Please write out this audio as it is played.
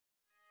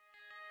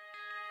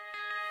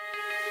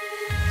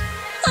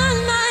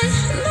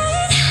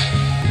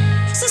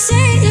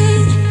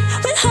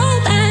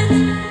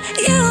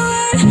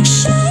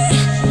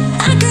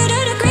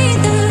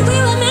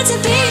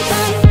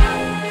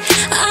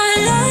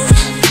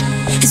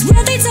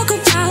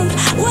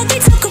what they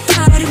talk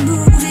about in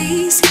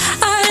movies.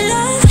 Our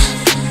love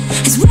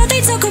is what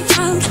they talk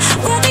about,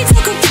 what they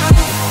talk about.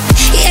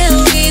 Yeah,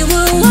 we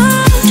were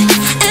wild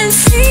and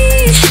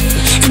free,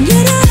 and you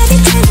know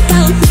everything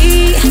about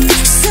me.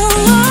 So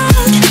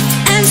wild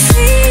and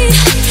free,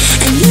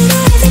 and you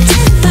know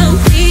everything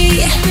about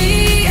me.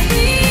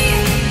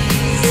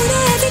 You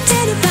know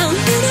everything about,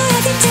 you know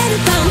everything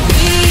about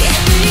me.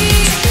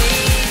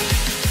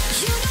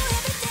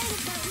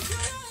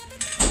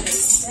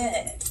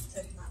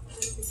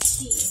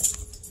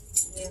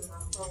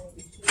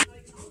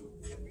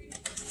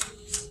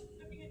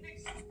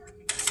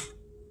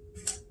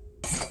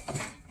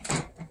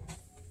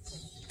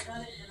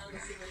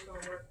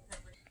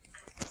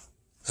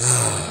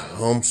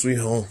 Home sweet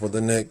home for the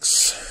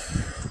next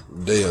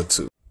day or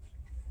two.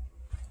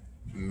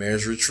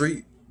 Marriage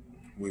retreat.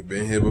 We've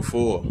been here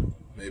before,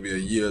 maybe a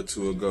year or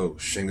two ago.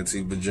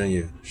 Chincoteague,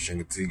 Virginia,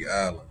 Chincoteague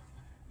Island.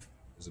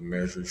 It's a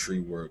marriage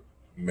retreat where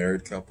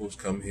married couples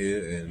come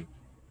here and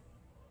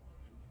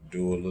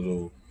do a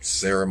little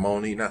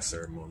ceremony. Not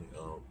ceremony.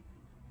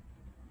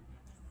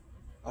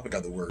 I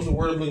forgot the word. What's the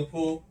word I'm looking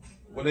for?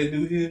 What they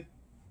do here?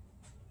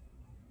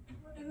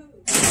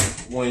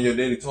 When your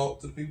daddy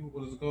talk to the people,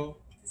 what is it called?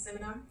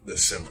 Seminar? The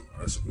seminar,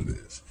 that's what it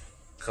is.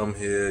 Come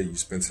here, you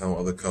spend time with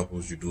other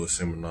couples, you do a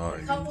seminar,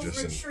 and couples you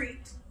just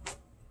retreat.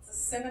 It's a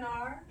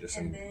seminar, just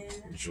and then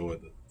enjoy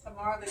the.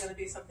 Tomorrow they're gonna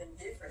do something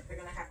different. They're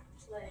gonna have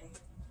to play.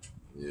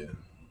 Yeah.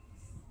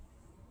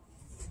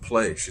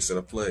 Play. She said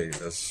a play.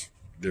 That's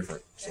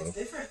different. That's so.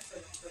 different for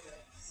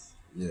us.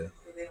 Yeah.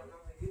 Because they don't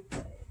normally do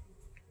play.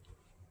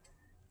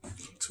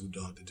 I'm too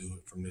dark to do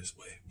it from this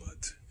way,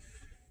 but.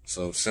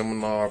 So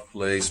seminar,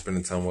 play,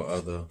 spending time with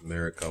other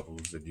married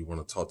couples. If you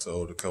want to talk to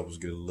older couples,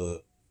 get a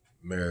little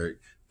married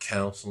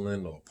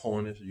counseling or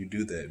pointers, you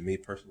do that. Me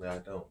personally, I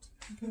don't.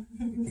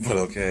 But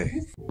okay.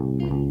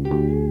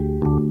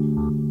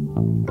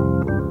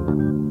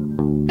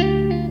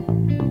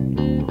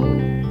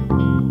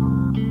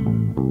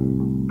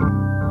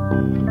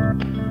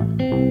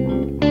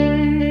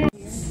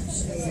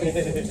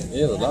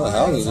 Yeah, a lot of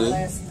houses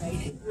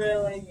here.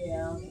 Really?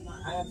 Yeah.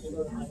 I have to go.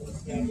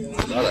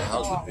 A lot of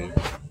houses here.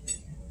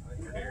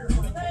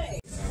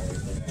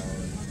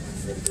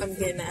 I'm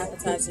getting an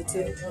appetizer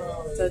too.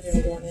 Told you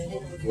I'm going in.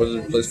 What is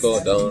the place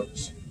called?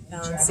 Don's?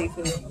 Don's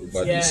Seafood. We're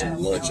about to eat some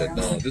lunch at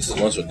Don's. This is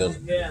lunch or dinner?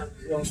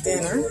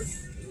 Dinner?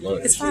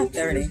 Lunch. It's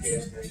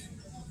 5:30.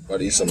 About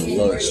to eat some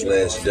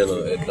lunch/dinner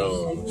at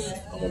Don's.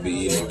 I'm going to be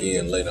eating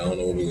again later. I don't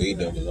know what we're going to eat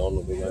though, because I don't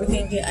know We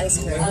can get ice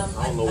cream. I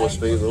don't know what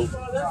stays open.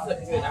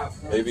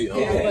 Maybe.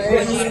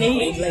 What do you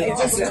need later?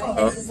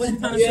 Huh?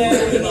 What kind of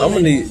food? I'm going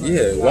to need,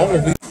 yeah. Well, I'm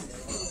going to be.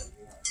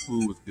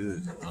 Food was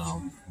good.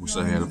 Wish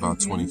I had about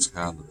 20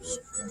 scallops.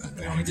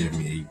 They only gave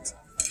me 8.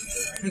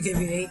 Who gave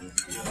you 8?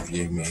 They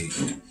gave me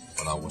 8,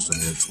 but I wish I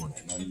had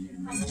 20.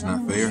 It's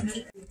not fair.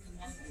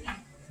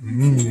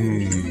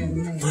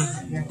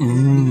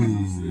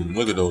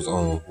 Look at those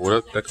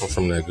boy, that comes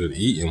from that good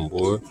eating,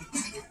 boy.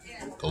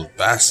 Those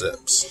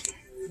biceps.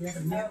 This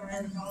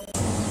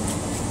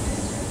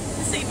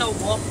ain't no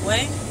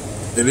walkway.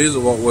 It is a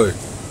walkway.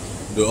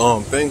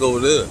 The thing over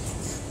there.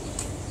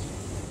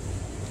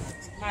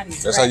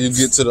 That's how you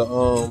get to the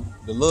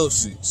love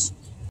seats.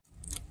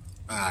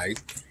 Alright.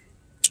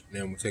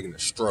 Now we're taking a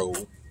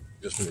stroll.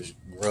 Just finished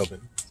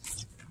rubbing.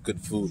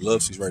 Good food,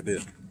 love seats right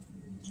there.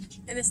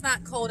 And it's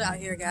not cold out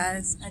here,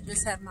 guys. I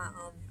just have my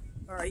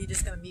or are you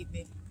just gonna mute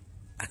me?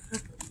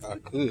 I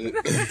could.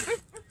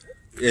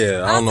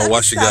 Yeah, I don't know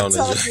why she got on the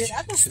jacket.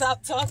 I can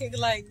stop talking,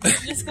 like, you're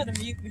just gonna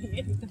mute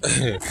me.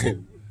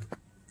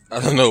 I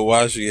don't know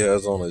why she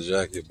has on a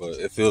jacket, but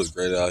it feels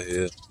great out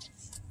here.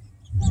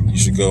 You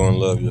should go and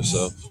love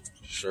yourself.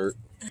 Shirt,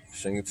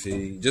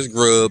 Chincoteague, just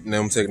grub. Now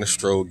I'm taking a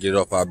stroll, get it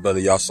off our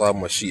belly. Y'all saw how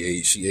much she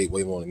ate. She ate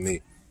way more than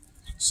me.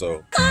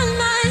 So. On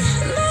my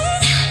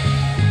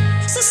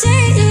mind, so say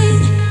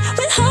it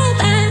with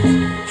hope and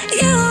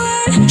you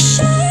were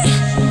sure.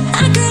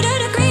 I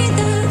couldn't agree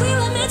that we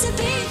were meant to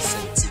be.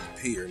 To the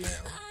pier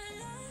now.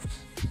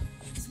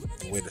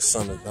 The way the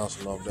sun is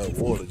bouncing off that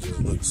water just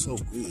looks so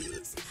good.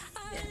 Yes,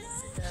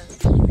 it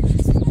does.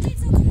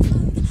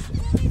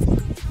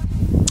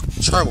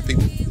 Travel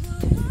people.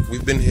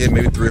 We've been here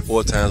maybe 3 or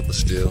 4 times, but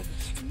still,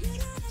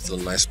 it's a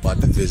nice spot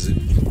to visit.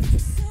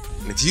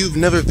 And if you've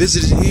never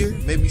visited here,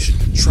 maybe you should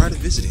try to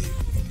visit here.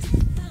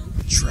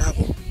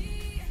 Travel.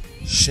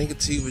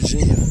 Chincoteague,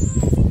 Virginia.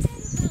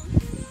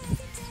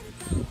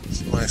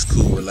 It's a nice,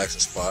 cool, relaxing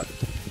spot. You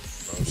know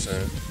what I'm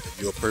saying? If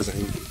you're a person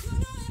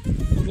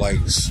who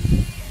likes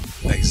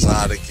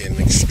exotic and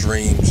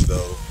extremes,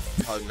 though,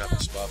 probably not the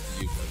spot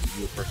for you. But if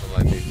you're a person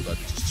like me who like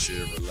to just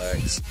chill,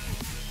 relax,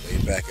 lay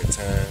back at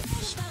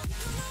times,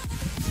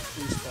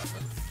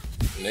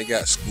 and they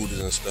got scooters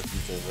and stuff you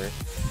can rent.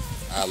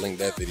 I linked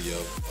that video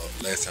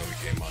of last time we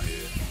came out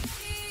here.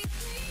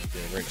 You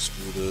can rent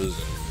scooters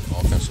and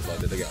all kinds of stuff like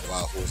that. They got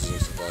wild horses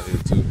and stuff out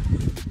here too.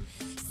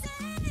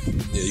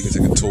 Yeah, you can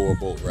take a tour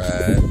boat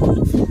ride.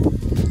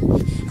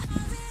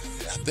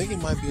 Yeah, I think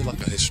it might be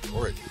like a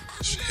historian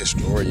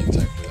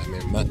type thing. I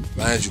mean, it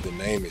Mind you, the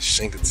name is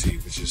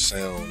Chincoteague, which just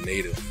sounds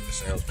native. It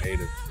sounds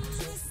native.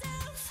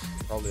 So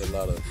probably a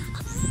lot of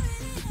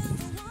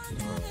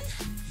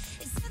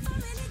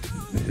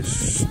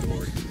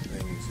historic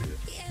things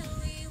here.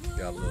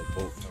 Got a little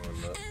boat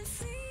coming up.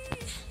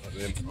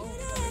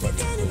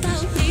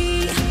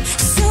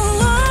 So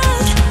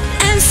wild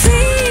and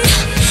free,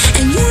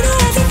 and you know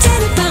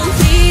everything about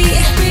me.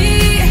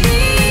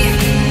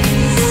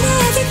 You know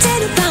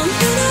everything about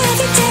me. You know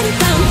everything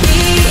about me.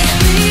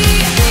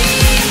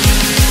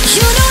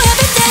 You know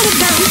everything about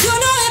me. You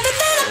know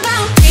everything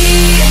about me.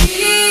 You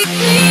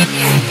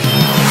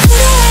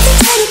know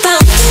everything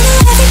about me. You know everything about me. You know everything about me.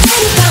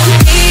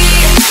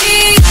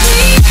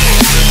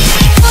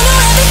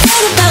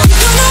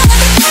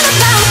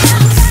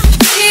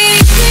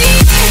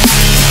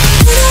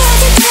 You know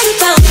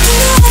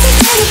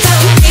everything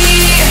about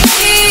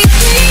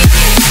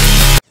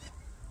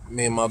me.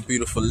 Me and my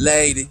beautiful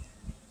lady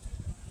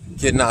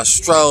getting our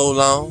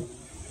stroll on. Know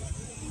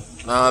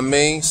what I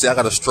mean? See, I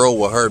gotta stroll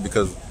with her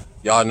because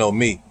y'all know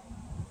me.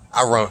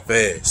 I run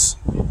fast.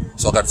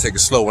 So I gotta take it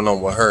slow when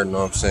I'm with her, you know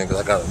what I'm saying?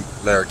 Because I gotta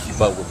let her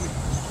keep up with me.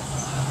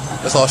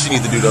 That's all she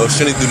needs to do though.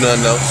 She don't need to do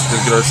nothing else.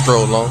 Just get her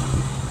stroll on.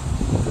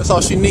 That's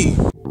all she needs.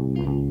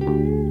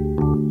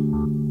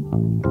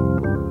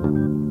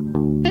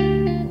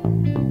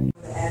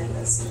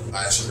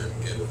 Ice cream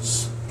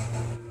givers.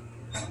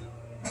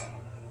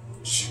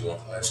 She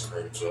wants ice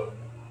cream, so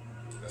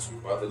that's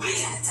what we're about to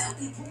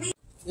do.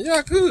 Yeah,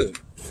 I could.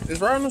 It's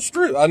right on the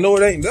strip. I know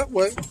it ain't that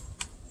way.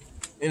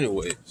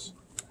 Anyways.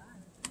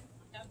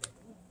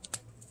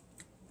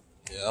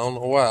 Yeah, I don't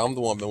know why. I'm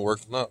the one been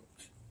working out.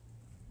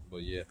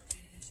 But yeah.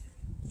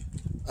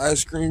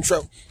 Ice cream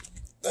truck.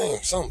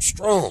 Dang, something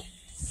strong.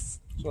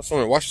 So I'm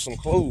somewhere washing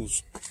some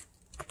clothes.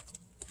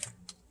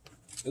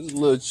 It's a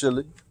little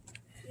chilly.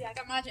 Yeah, I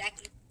got my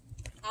jacket.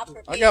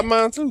 I got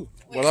mine too.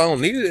 But I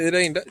don't need it. It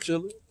ain't that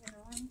chilly.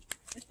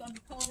 It's gonna be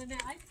cold in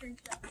that ice cream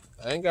shop.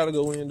 I ain't gotta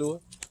go in and do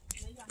it.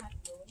 No, you don't have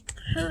to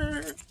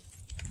do it.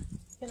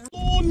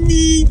 On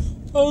me,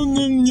 on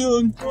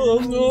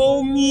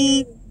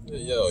me.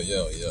 Yo,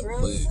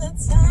 please. From the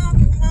top of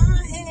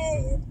my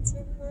head to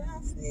my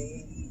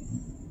feet.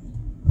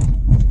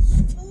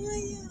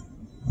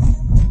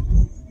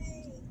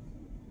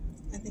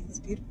 I think it's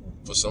beautiful.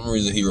 For some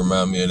reason, he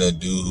reminded me of that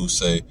dude who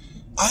say,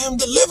 "I am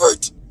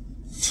delivered.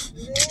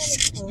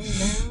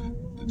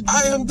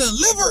 I am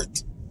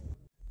delivered."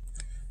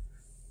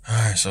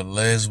 Alright, so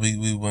last week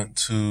we went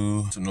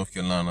to North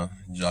Carolina,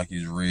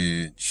 Jockey's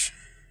Ridge,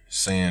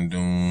 sand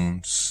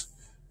dunes.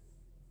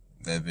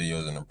 That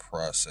video's in the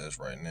process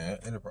right now.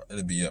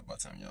 It'll be up by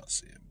the time y'all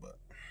see it, but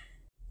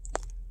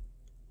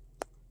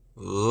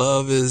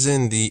love is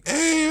in the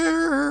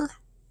air.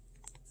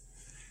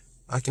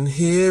 I can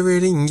hear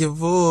it in your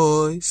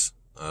voice.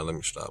 Alright, let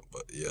me stop.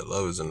 But yeah,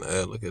 love is in the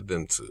air. Look at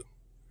them two.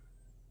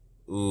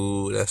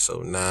 Ooh, that's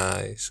so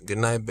nice. Good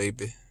night,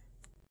 baby.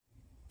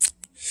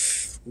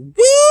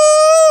 Woo-hoo-hoo-hoo.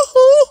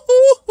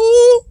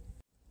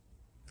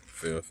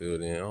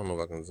 Filled in. I don't know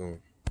if I can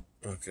zoom.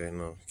 Okay,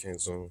 no,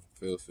 can't zoom.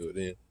 Filled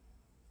in.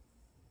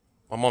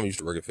 My mom used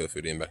to work at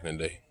Filled in back in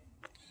the day.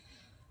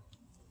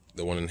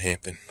 The one in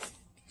Hampton,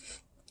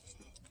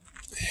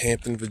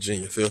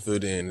 Virginia.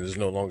 Filled in is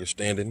no longer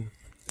standing.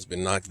 It's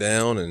been knocked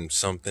down and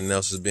something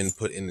else has been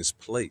put in its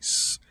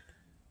place.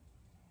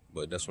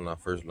 But that's when I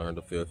first learned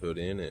to Filled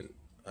in, and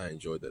I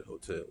enjoyed that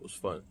hotel. It was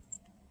fun.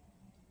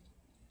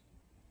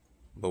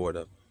 But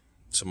whatever.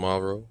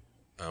 Tomorrow,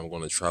 I'm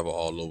going to travel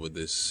all over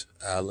this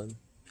island.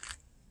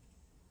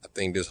 I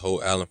think this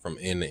whole island from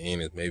end to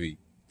end is maybe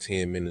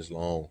 10 minutes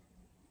long,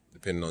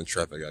 depending on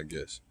traffic, I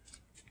guess.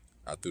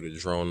 I threw the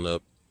drone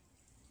up,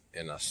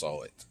 and I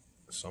saw it.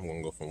 So I'm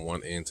going to go from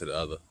one end to the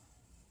other.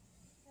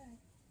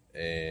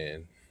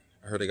 And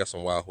I heard they got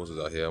some wild horses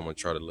out here. I'm going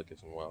to try to look at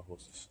some wild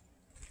horses.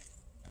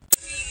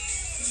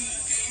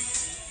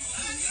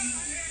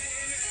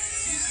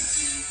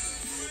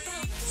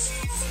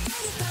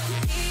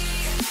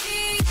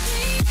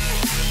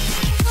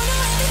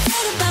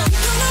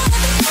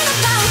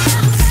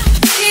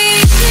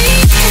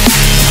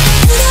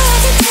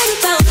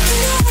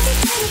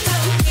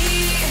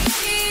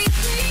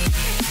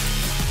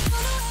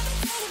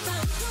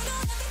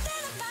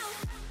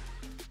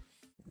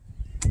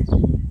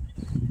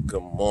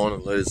 Good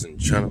morning, ladies and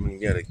gentlemen.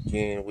 Yet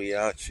again, we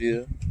out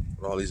here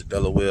with all these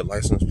Delaware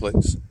license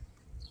plates.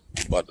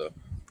 About to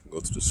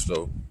go to the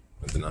store,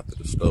 and then after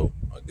the store,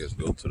 I guess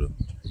go to the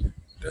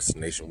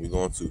destination we're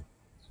going to.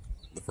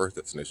 The first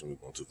destination we're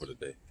going to for the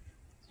day.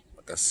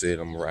 Like I said,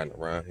 I'm riding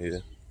around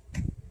here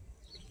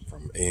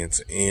from end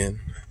to end.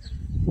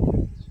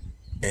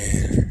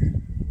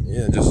 And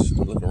yeah, just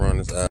look around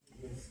this island.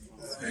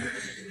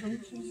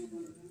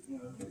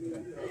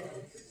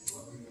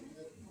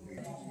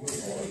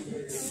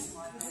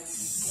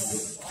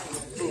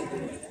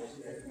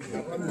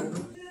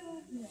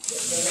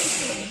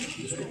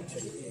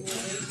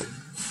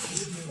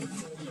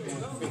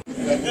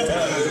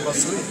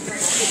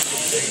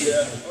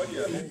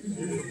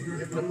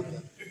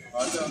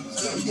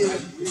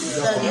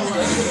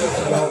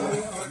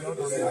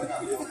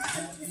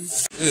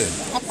 Yeah.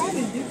 I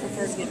probably do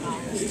prefer to get my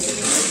own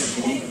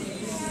speed.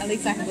 At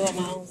least I can go at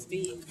my own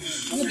speed.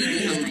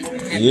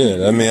 Yeah,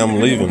 that means I'm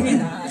leaving.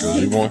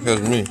 Because you won't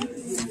catch me.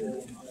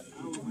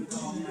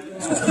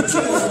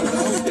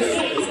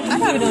 I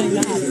probably don't even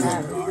know how to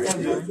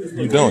drive.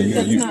 You don't.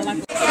 It's not like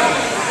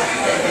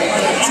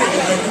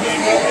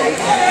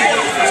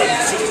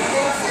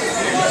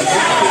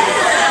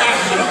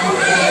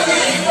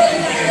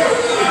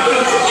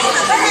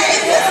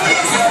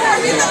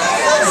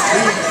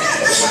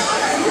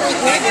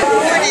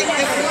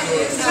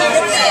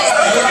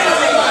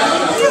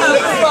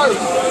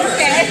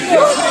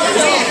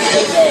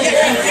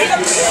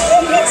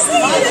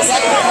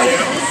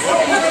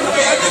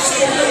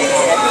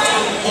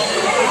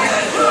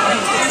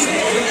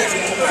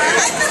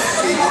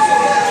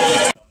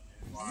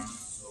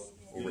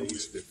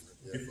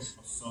different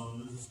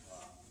personas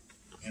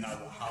in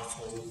our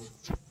household.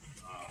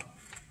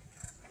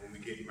 When we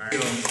get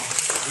married, we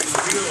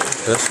still.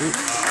 That's it.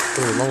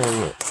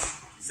 Long way.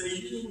 Say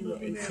you know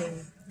me now.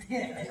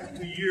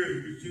 2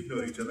 years you know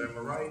each other, am I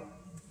right?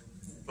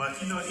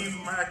 But you know,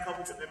 even married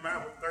couples that been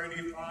married for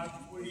 35,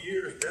 40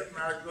 years, that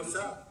marriage goes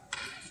out.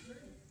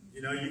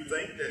 You know, you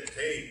think that,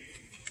 hey,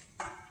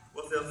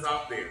 what's else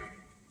out there?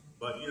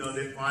 But you know,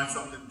 they find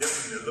something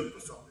different, they look for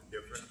something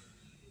different.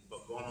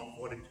 But going on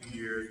 42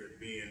 years and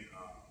being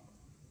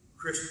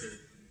Christian,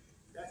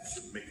 that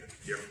should make a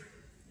difference.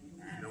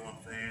 You know what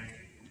I'm saying?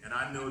 And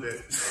I know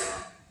that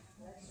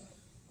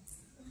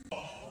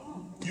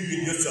you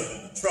get yourself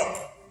into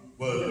trouble,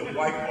 whether the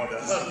wife or the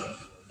husband,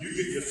 you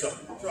get yourself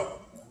into trouble.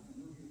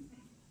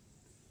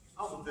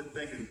 I was just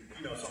thinking,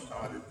 you know,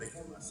 sometimes I just think to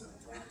myself,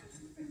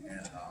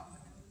 and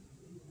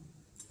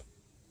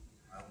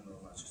I don't know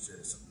if I should say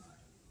this or not.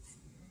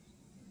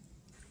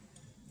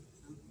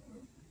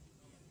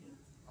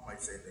 I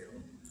might say that.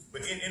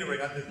 But anyway,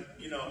 I think,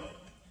 you know,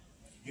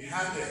 you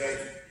have to have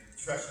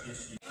trust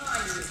issues.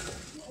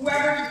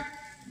 Whoever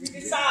you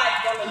decide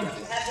whether you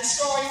have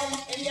destroyed him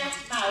in your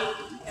mouth,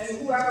 and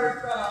whoever,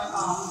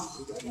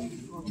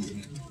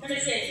 let me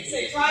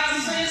say, try to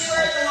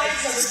transfer the light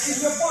service to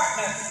your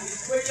partner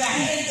with your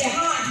hand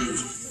behind you.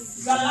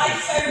 The light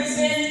service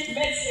then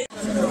makes it.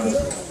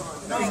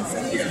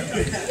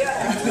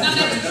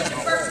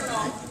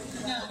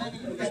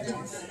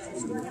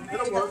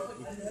 It'll work.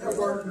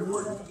 It'll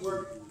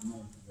work.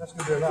 That's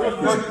good. Work.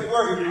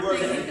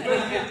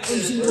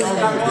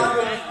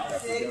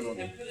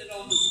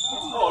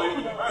 Oh, you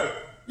put it out.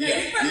 Yeah,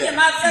 you put your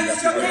mouth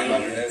service your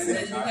hand.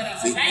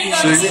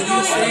 Easy.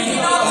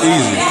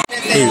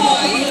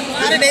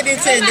 how did they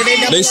intend? Did they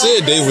know? They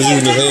said Dave was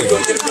using his hand.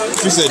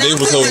 She said Dave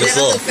was holding his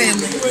saw.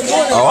 Family.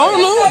 Oh, I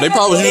don't know. They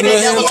probably was using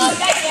their hand too.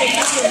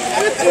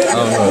 I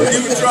don't know.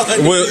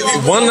 Well,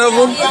 one of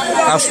them,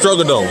 I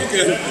struggled on.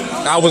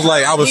 I was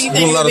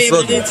doing a lot of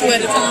struggling. Two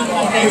at a time.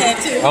 They had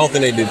to. I don't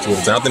think they did two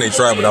at a time. I think they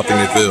tried, but I think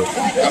they failed.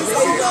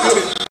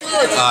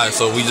 Alright,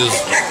 so we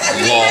just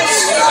lost.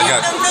 I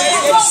got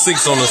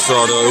 6 on the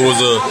straw though. It was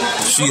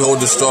she hold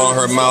the straw in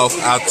her mouth.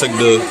 I took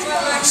the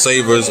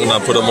savers and I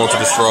put them onto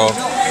the straw.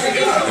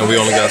 And we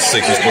only got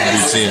 6. It's supposed to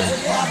be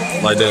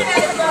 10. Like that.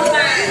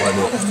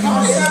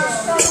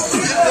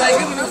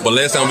 But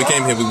last time we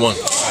came here, we won.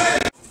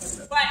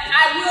 But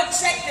I will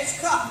check this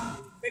cup,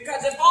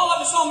 because if all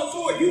of us on the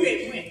floor, you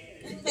didn't win.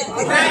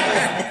 Okay?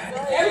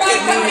 Everybody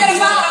come get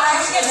them out.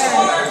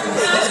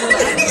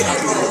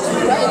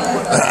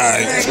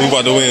 Alright, we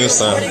about to win this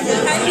time.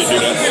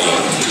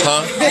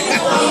 Huh?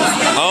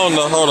 I don't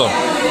know. Hold on.